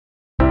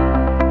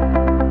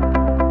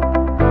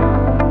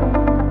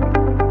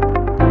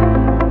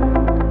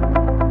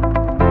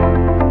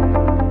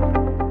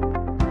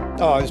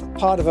Oh, I was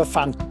part of a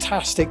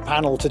fantastic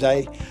panel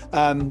today.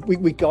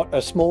 We got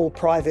a small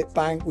private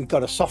bank, we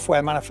got a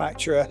software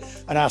manufacturer,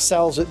 and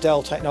ourselves at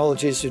Dell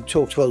Technologies who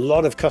talked to a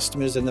lot of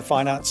customers in the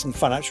finance and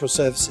financial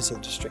services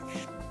industry.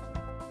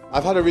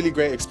 I've had a really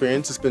great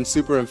experience. It's been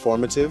super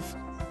informative.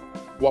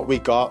 What we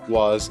got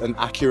was an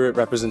accurate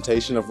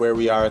representation of where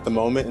we are at the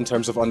moment in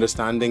terms of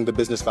understanding the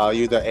business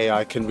value that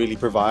AI can really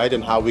provide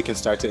and how we can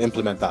start to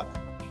implement that.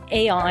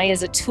 AI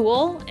is a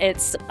tool.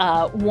 It's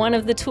one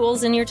of the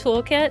tools in your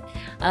toolkit.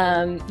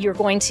 You're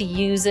going to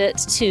use it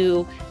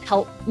to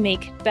help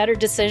make better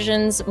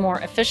decisions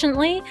more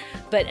efficiently,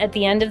 but at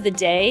the end of the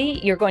day,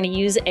 you're going to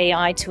use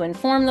AI to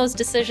inform those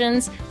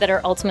decisions that are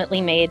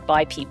ultimately made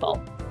by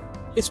people.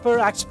 It's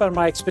as per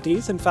my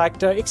expertise. In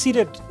fact,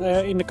 exceeded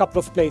in a couple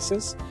of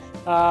places.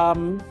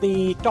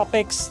 The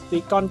topics,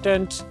 the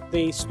content,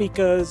 the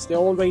speakers, they're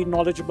all very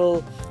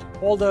knowledgeable.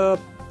 All the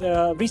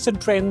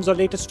recent trends or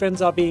latest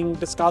trends are being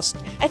discussed.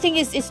 I think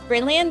it's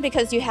brilliant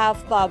because you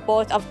have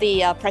both of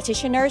the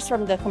practitioners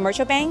from the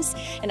commercial banks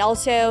and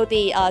also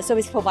the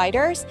service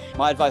providers.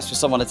 My advice for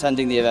someone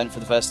attending the event for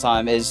the first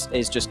time is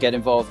just get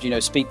involved.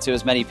 Speak to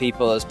as many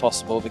people as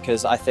possible,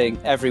 because I think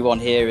everyone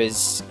here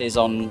is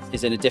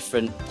in a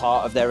different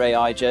part of their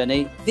AI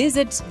journey.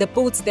 Visit the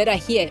booths that are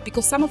here,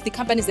 because some of the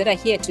companies that are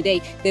here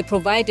today, they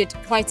provided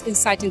quite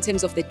insight in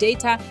terms of the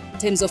data, in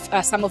terms of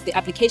some of the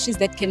applications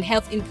that can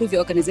help improve your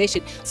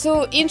organization.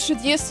 So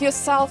introduce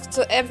yourself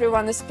to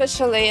everyone,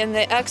 especially in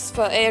the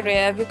expert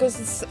area, because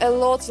it's a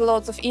lot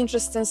of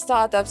interesting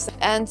startups,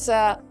 and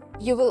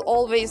you will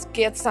always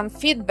get some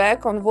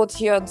feedback on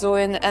what you're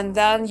doing, and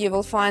then you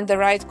will find the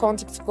right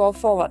contact to go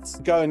forward.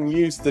 Go and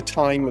use the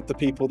time with the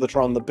people that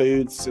are on the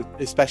booths,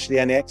 especially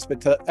any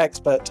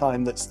expert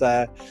time that's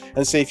there,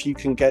 and see if you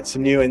can get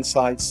some new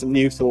insights, some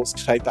new thoughts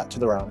to take back to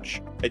the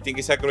ranch. I think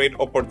it's a great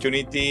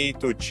opportunity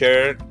to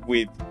share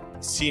with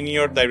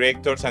senior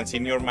directors and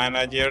senior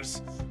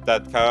managers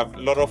that have a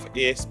lot of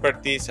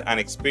expertise and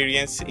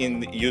experience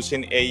in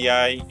using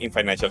AI in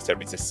financial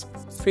services.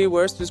 3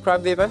 words to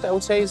describe the event, I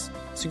would say, it's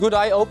a good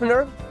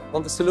eye-opener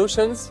on the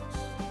solutions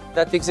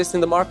that exist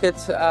in the market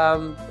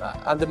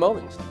at the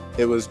moment.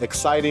 It was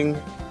exciting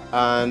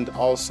and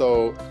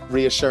also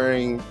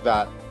reassuring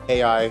that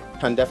AI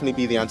can definitely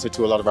be the answer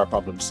to a lot of our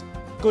problems.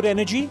 Good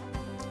energy,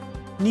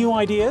 new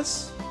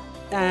ideas,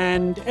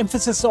 and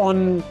emphasis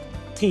on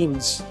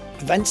themes.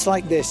 Events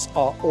like this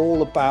are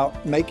all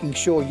about making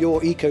sure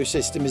your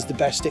ecosystem is the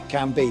best it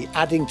can be,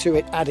 adding to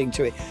it, adding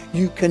to it.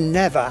 You can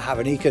never have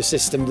an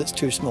ecosystem that's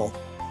too small.